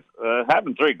says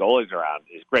having 3 goalies around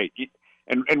is great.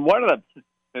 And one of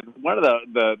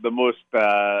the most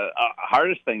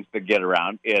hardest things to get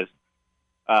around is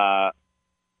a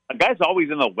guy's always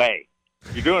in the way.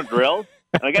 You're doing drills,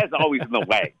 and a guy's always in the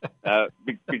way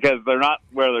because they're not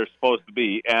where they're supposed to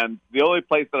be. And the only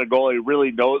place that a goalie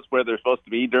really knows where they're supposed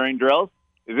to be during drills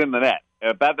is in the net.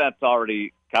 If that's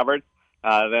already covered,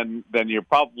 then you're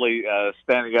probably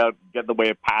standing out, getting in the way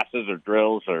of passes or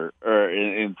drills or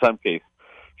in some case.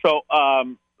 So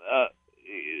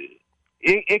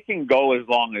it can go as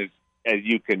long as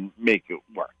you can make it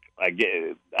work. Like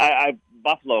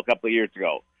Buffalo a couple of years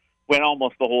ago went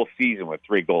almost the whole season with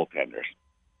 3 goaltenders.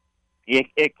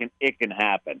 it can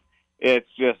happen. It's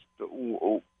just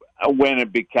when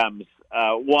it becomes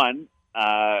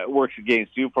works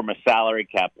against you from a salary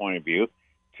cap point of view.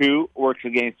 2, works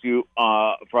against you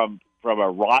from a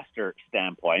roster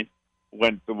standpoint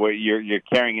when you're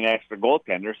carrying an extra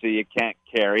goaltender, so you can't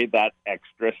carry that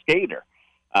extra skater,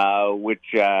 which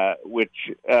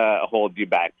holds you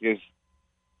back. Because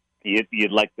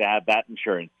you'd like to have that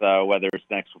insurance, whether it's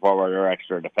an extra forward or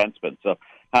extra defenseman. So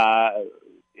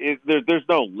there's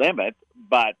no limit,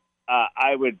 but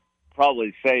I would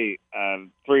probably say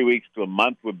 3 weeks to a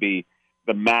month would be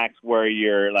the max where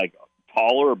you're like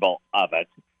tolerable of it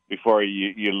before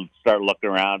you start looking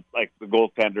around, like the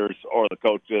goaltenders or the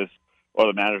coaches or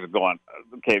the managers going,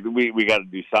 okay, we got to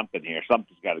do something here.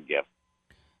 Something's got to give.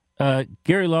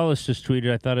 Gary Lawless just tweeted,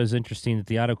 I thought it was interesting that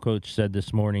the auto coach said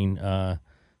this morning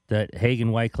that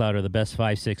Hagen Whitecloud are the best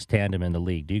 5-6 tandem in the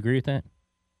league. Do you agree with that?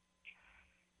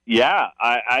 Yeah,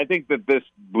 I think that this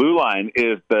blue line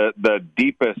is the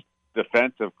deepest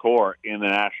defensive core in the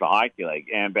National Hockey League,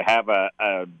 and to have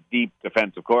a deep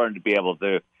defensive core and to be able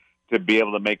to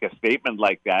make a statement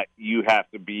like that, you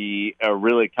have to be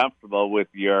really comfortable with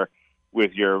your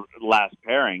last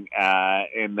pairing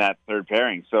in that third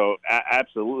pairing. So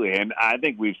absolutely, and I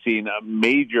think we've seen a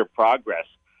major progress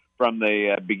from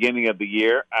the beginning of the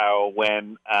year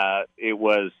when it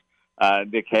was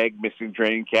Nick Hague missing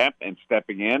training camp and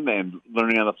stepping in and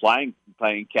learning on the fly and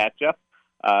playing catch up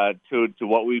to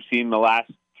what we've seen in the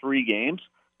last 3 games.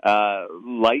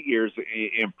 Light years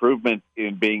improvement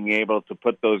in being able to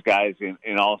put those guys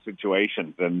in all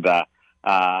situations. And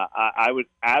I would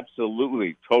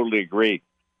absolutely, totally agree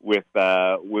with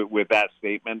that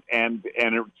statement. And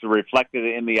it's reflected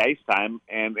in the ice time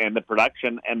and the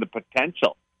production and the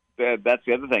potential. That's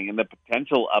the other thing, and the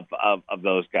potential of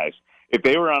those guys. If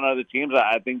they were on other teams,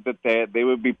 I think that they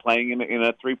would be playing in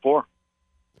a 3-4.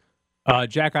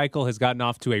 Jack Eichel has gotten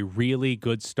off to a really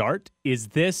good start. Is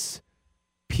this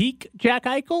peak Jack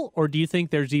Eichel, or do you think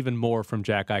there's even more from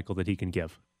Jack Eichel that he can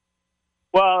give?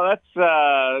 Well, that's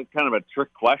kind of a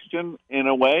trick question in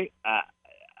a way.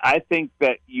 I think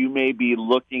that you may be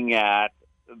looking at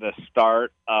the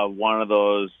start of one of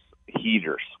those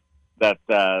heaters that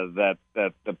the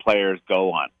players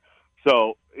go on.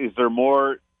 So, is there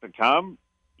more to come?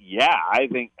 Yeah, I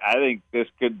think this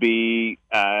could be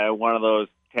one of those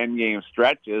 10-game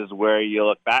stretches where you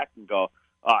look back and go,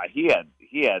 "Oh, he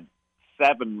had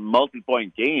 7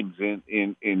 multi-point games in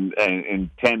a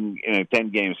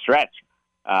 10-game stretch."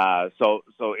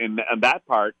 So in that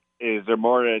part, is there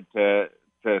more to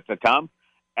come?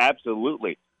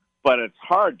 Absolutely. But it's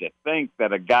hard to think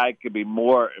that a guy could be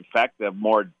more effective,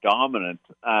 more dominant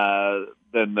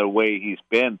than the way he's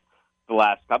been the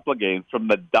last couple of games. From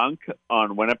the dunk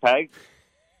on Winnipeg,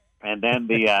 and then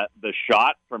the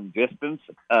shot from distance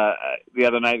the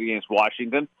other night against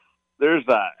Washington. There's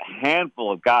a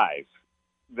handful of guys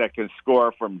that can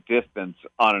score from distance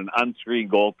on an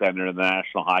unscreened goaltender in the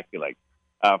National Hockey League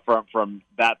from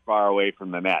that far away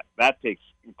from the net. That takes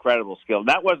incredible skill. And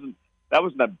that wasn't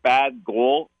a bad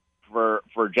goal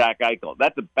for Jack Eichel.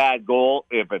 That's a bad goal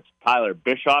if it's Tyler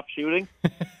Bischoff shooting,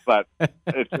 but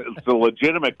it's a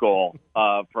legitimate goal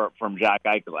from Jack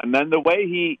Eichel. And then the way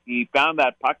he found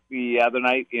that puck the other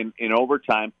night in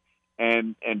overtime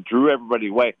and drew everybody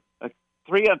away.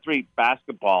 3-on-3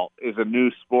 basketball is a new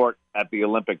sport at the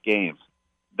Olympic Games.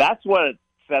 That's what it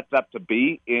sets up to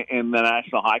be in the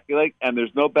National Hockey League, and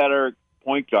there's no better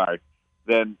point guard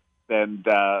than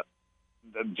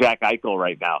Jack Eichel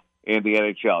right now in the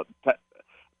NHL.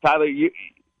 Tyler,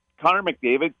 Connor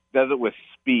McDavid does it with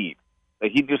speed.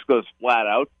 Like, he just goes flat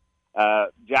out.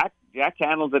 Jack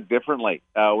handles it differently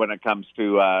when it comes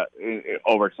to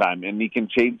overtime, and he can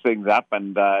change things up,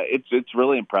 and it's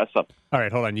really impressive. All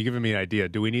right, hold on. You're giving me an idea.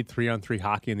 Do we need 3-on-3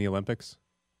 hockey in the Olympics?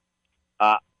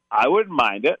 I wouldn't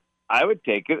mind it. I would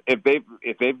take it if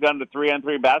they've gone to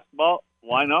 3-on-3 basketball.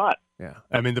 Why not? Yeah,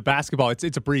 I mean the basketball.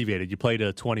 It's abbreviated. You play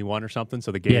to 21 or something,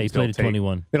 so the games you play to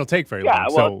 21. They don't take very long. Yeah,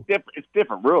 well, it's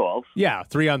different rules. Yeah,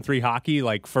 3-on-3 hockey,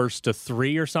 like first to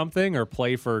 3 or something, or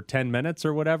play for 10 minutes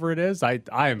or whatever it is.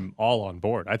 I'm all on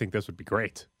board. I think this would be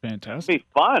great. Fantastic. It'd be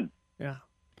fun. Yeah,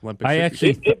 Olympics.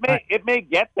 It may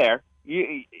get there.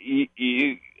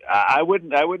 I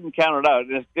wouldn't count it out.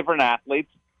 It's different athletes.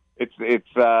 They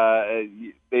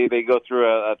go through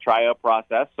a tryout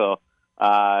process, so.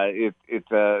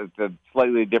 It's a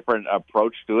slightly different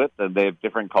approach to it. They have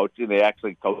different coaching. They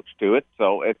actually coach to it.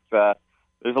 So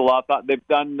there's a lot of thought. They've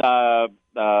done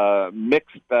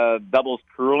mixed doubles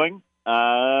curling.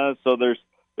 So there's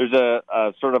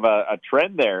a sort of a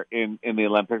trend there in the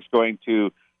Olympics going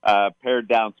to pared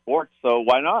down sports. So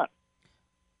why not?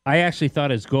 I actually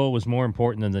thought his goal was more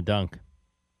important than the dunk.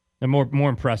 And more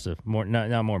impressive.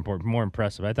 Not more important, more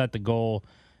impressive. I thought the goal,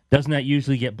 doesn't that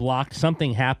usually get blocked?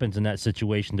 Something happens in that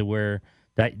situation to where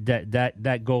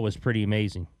that goal was pretty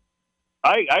amazing.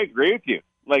 I agree with you.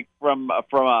 Like from a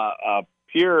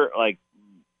pure like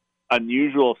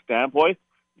unusual standpoint,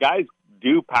 guys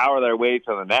do power their way to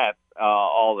the net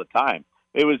all the time.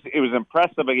 It was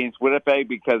impressive against Winnipeg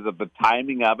because of the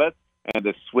timing of it and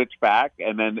the switch back,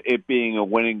 and then it being a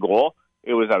winning goal.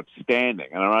 It was outstanding,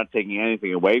 and I'm not taking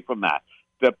anything away from that.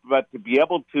 But to be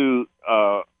able to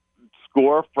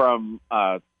score from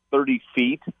 30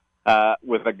 feet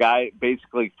with a guy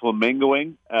basically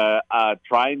flamingoing,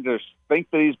 trying to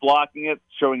think that he's blocking it,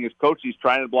 showing his coach he's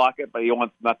trying to block it, but he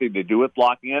wants nothing to do with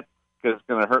blocking it because it's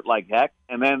going to hurt like heck.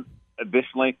 And then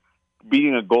additionally,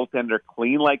 beating a goaltender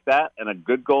clean like that, and a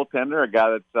good goaltender, a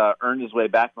guy that's earned his way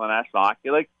back in the National Hockey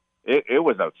League, it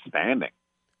was outstanding.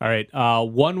 All right,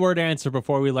 one-word answer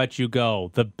before we let you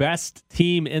go. The best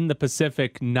team in the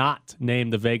Pacific not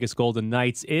named the Vegas Golden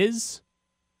Knights is?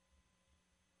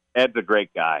 Ed's a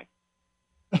great guy.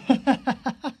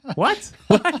 What?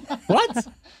 What?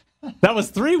 That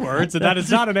was 3 words, and that is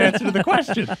not an answer to the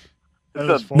question.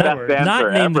 That's the best answer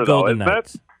not named ever, the Golden though,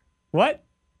 Knights. What?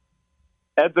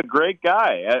 Ed's a great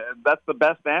guy. That's the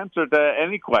best answer to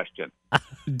any question.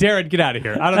 Darren, get out of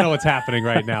here. I don't know what's happening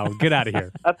right now. Get out of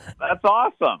here. That's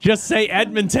awesome. Just say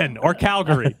Edmonton or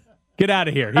Calgary. Get out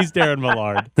of here. He's Darren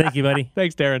Millard. Thank you, buddy.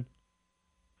 Thanks, Darren.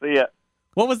 See ya.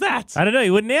 What was that? I don't know.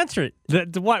 He wouldn't answer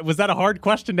it. What? Was that a hard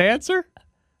question to answer?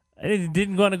 He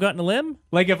didn't want to go out on a limb?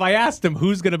 Like, if I asked him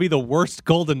who's going to be the worst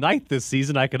Golden Knight this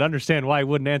season, I could understand why he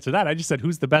wouldn't answer that. I just said,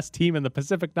 who's the best team in the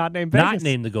Pacific not named Vegas? Not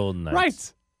named the Golden Knights.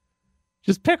 Right.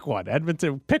 Just pick one.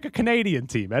 Edmonton. Pick a Canadian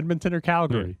team. Edmonton or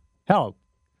Calgary. Hell,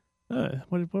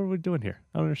 what are we doing here?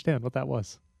 I don't understand what that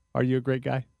was. Are you a great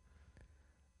guy?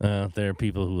 There are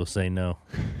people who will say no.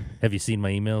 Have you seen my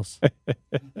emails?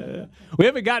 We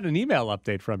haven't gotten an email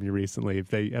update from you recently.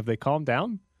 Have they calmed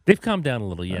down? They've calmed down a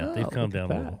little, yeah. Oh, They've calmed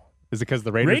down a little. Is it because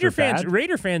the Raiders are fans? bad?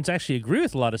 Raider fans actually agree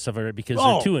with a lot of stuff because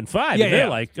they're 2-5. Yeah, and they're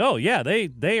like, oh yeah,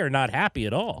 they are not happy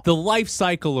at all. The life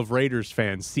cycle of Raiders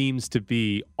fans seems to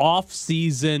be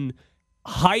off-season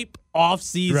hype.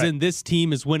 Off-season, This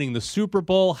team is winning the Super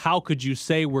Bowl. How could you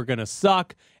say we're going to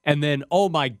suck? And then, oh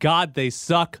my God, they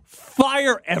suck.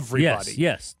 Fire everybody.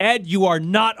 Yes. Ed, you are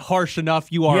not harsh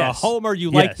enough. You are a homer. You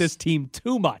like this team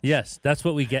too much. Yes, that's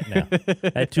what we get now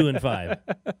at 2-5.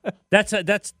 That's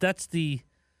the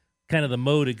kind of the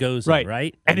mode it goes in,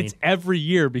 right? And it's every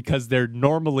year because they're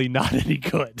normally not any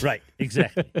good. Right,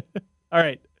 exactly. All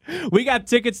right. We got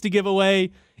tickets to give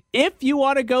away. If you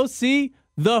want to go see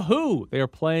The Who, they are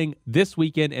playing this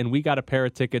weekend, and we got a pair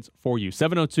of tickets for you.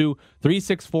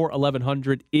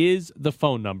 702-364-1100 is the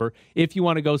phone number. If you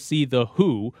want to go see The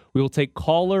Who, we will take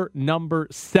caller number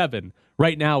 7.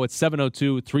 Right now, it's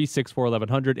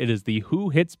 702-364-1100. It is the Who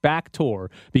Hits Back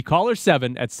Tour. Be caller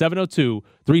 7 at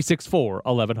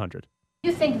 702-364-1100.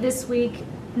 You think this week,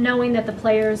 knowing that the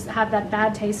players have that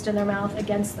bad taste in their mouth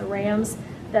against the Rams,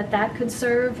 that could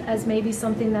serve as maybe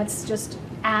something that's just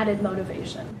added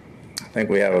motivation? I think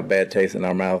we have a bad taste in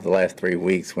our mouth the last 3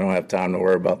 weeks. We don't have time to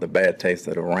worry about the bad taste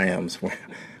of the Rams.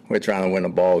 We're trying to win a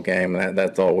ball game, and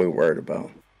that's all we're worried about.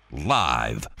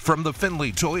 Live from the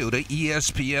Findlay Toyota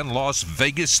ESPN Las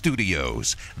Vegas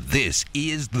studios, this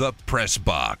is the Press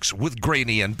Box with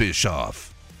Graney and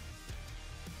Bischoff.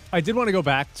 I did want to go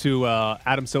back to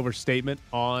Adam Silver's statement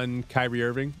on Kyrie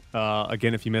Irving.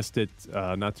 Again, if you missed it,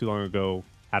 not too long ago,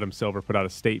 Adam Silver put out a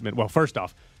statement. Well, first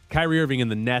off, Kyrie Irving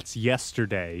and the Nets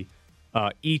yesterday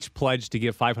each pledged to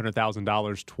give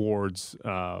 $500,000 towards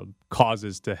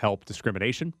causes to help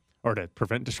discrimination or to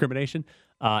prevent discrimination.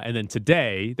 And then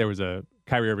today, there was a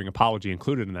Kyrie Irving apology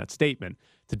included in that statement.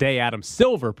 Today, Adam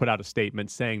Silver put out a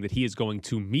statement saying that he is going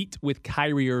to meet with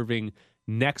Kyrie Irving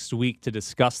next week to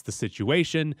discuss the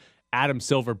situation. Adam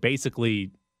Silver basically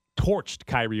torched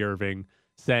Kyrie Irving,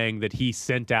 saying that he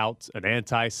sent out an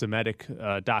anti-Semitic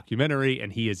documentary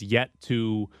and he has yet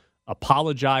to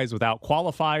apologize without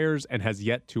qualifiers and has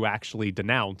yet to actually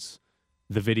denounce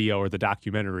the video or the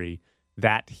documentary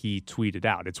that he tweeted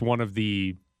out. It's one of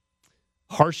the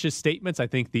harshest statements I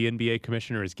think the NBA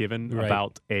commissioner has given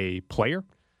about a player.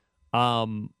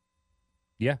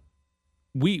 Yeah.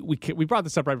 We brought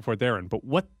this up right before Darren, but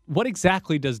what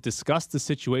exactly does discuss the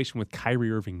situation with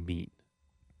Kyrie Irving mean?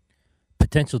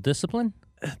 Potential discipline?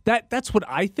 That's what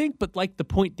I think, but like the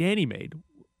point Danny made,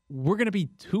 we're going to be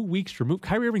 2 weeks removed.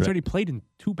 Kyrie Irving's already played in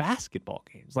 2 basketball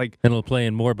games. And he'll play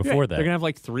in more before that. They're going to have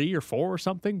like 3 or 4 or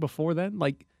something before then.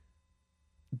 Like,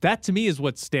 that to me is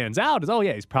what stands out is, oh,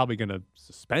 yeah, he's probably going to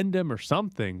suspend him or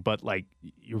something. But, like,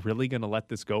 you're really going to let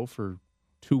this go for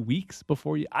 2 weeks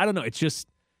before you? I don't know. It's just,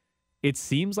 it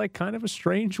seems like kind of a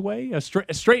strange way.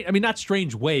 I mean, not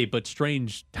strange way, but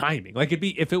strange timing. Like, it'd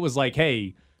be if it was like,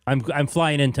 hey, I'm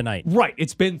flying in tonight. Right.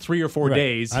 It's been 3 or 4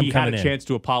 days. I'm He had a in. chance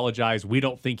to apologize. We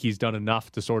don't think he's done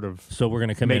enough to sort of So we're going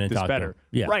to come make in and this talk better. to him.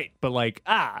 Yeah. Right. But like,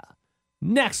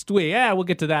 next week. We'll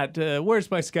get to that. Where's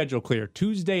my schedule clear?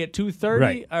 Tuesday at 2:30?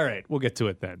 Right. All right. We'll get to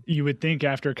it then. You would think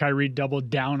after Kyrie doubled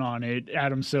down on it,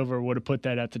 Adam Silver would have put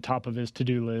that at the top of his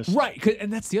to-do list. Right.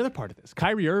 And that's the other part of this.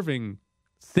 Kyrie Irving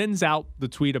sends out the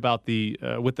tweet about the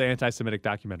with the anti-Semitic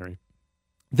documentary.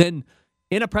 Then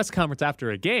in a press conference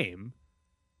after a game,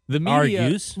 the media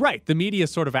argues. Right. The media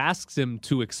sort of asks him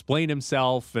to explain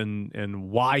himself and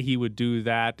why he would do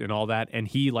that and all that. And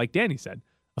he, like Danny said,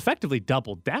 effectively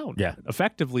doubled down. Yeah.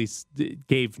 Effectively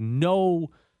gave no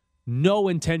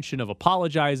intention of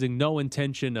apologizing, no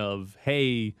intention of,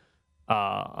 hey,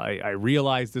 I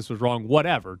realized this was wrong,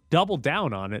 whatever. Doubled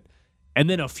down on it. And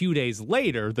then a few days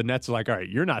later, the Nets are like, all right,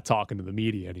 you're not talking to the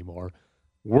media anymore.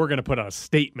 We're going to put out a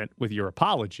statement with your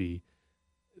apology.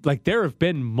 Like, there have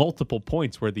been multiple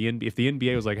points where if the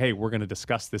NBA was like, hey, we're going to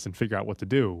discuss this and figure out what to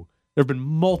do, there have been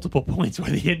multiple points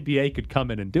where the NBA could come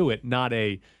in and do it, not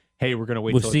a, hey, we're going to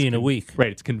wait. We'll see you in a week.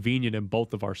 Right. It's convenient in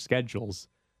both of our schedules.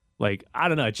 Like, I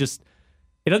don't know.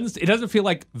 It doesn't feel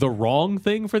like the wrong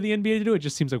thing for the NBA to do. It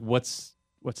just seems like what's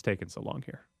taking so long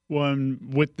here. Well,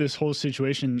 with this whole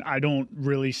situation, I don't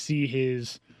really see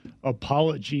his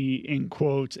apology in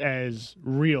quotes as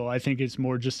real. I think it's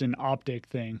more just an optic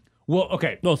thing. Well,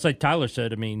 okay. Well, it's like Tyler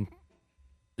said. I mean,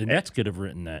 the Nets could have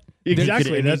written that.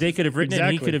 Exactly. They could have written it,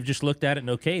 and he could have just looked at it and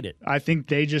okayed it. I think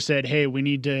they just said, "Hey, we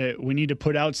need to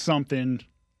put out something.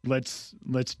 Let's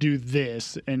do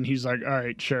this." And he's like, "All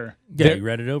right, sure." Yeah, he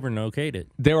read it over and okayed it.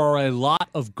 There are a lot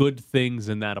of good things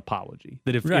in that apology.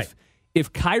 That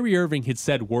if Kyrie Irving had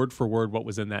said word for word what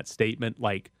was in that statement,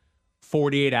 like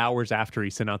 48 hours after he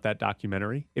sent out that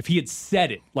documentary, if he had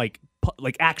said it like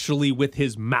actually with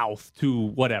his mouth to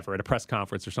whatever at a press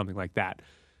conference or something like that,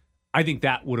 I think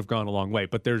that would have gone a long way.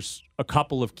 But there's a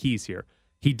couple of keys here.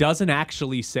 He doesn't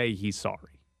actually say he's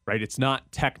sorry, right? It's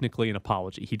not technically an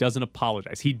apology. He doesn't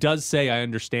apologize. He does say, I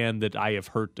understand that I have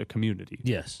hurt a community.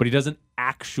 Yes. But he doesn't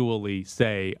actually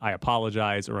say, I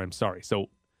apologize or I'm sorry. So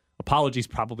apology is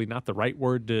probably not the right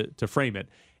word to frame it.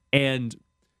 And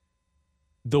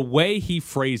the way he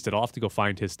phrased it, I'll have to go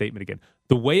find his statement again.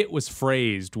 The way it was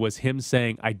phrased was him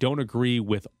saying, I don't agree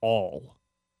with all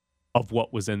of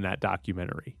what was in that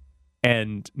documentary,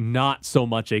 and not so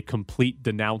much a complete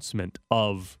denouncement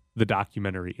of the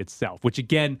documentary itself, which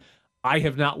again, I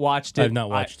have not watched it. I've not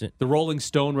watched it. The Rolling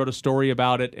Stone wrote a story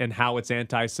about it and how it's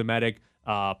anti-Semitic.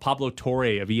 Pablo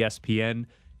Torre of ESPN,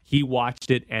 he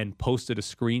watched it and posted a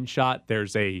screenshot.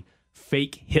 There's a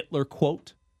fake Hitler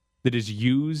quote that is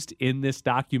used in this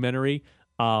documentary.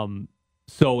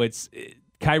 So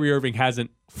Kyrie Irving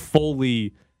hasn't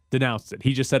fully denounced it.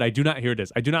 He just said, here it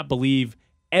is. I do not believe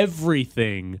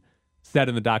everything said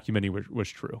in the documentary was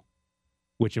true,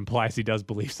 which implies he does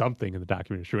believe something in the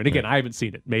documentary is true. And again, I haven't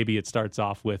seen it. Maybe it starts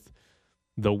off with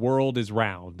the world is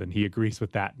round and he agrees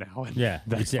with that now. And yeah,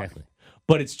 that's exactly. Fine.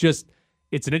 But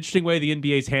it's an interesting way the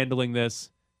NBA is handling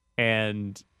this.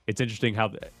 And it's interesting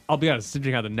I'll be honest, it's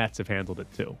interesting how the Nets have handled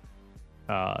it too.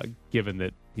 Given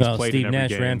that he's played Steve in every Nash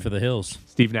game. ran for the hills.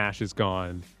 Steve Nash is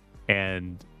gone,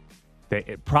 and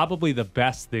probably the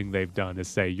best thing they've done is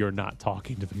say you're not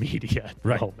talking to the media at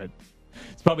the moment.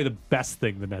 It's probably the best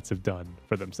thing the Nets have done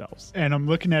for themselves. And I'm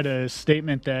looking at a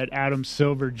statement that Adam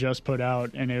Silver just put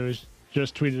out, and it was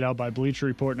just tweeted out by Bleacher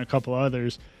Report and a couple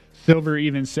others. Silver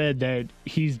even said that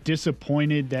he's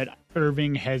disappointed that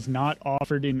Irving has not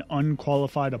offered an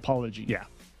unqualified apology. Yeah.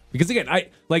 Because again, I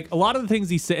like a lot of the things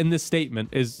he said in this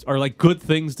statement are like good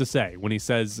things to say when he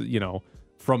says,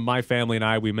 from my family and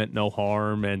I, we meant no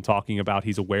harm, and talking about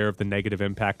he's aware of the negative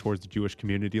impact towards the Jewish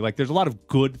community. Like there's a lot of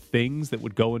good things that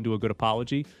would go into a good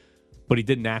apology, but he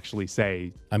didn't actually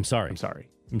say, I'm sorry.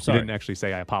 He didn't actually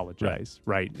say I apologize,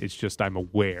 right? It's just I'm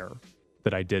aware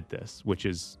that I did this, which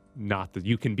is not that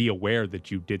you can be aware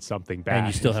that you did something bad. And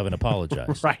you still haven't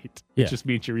apologized. Right. Yeah. It just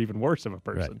means you're even worse of a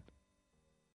person. Right.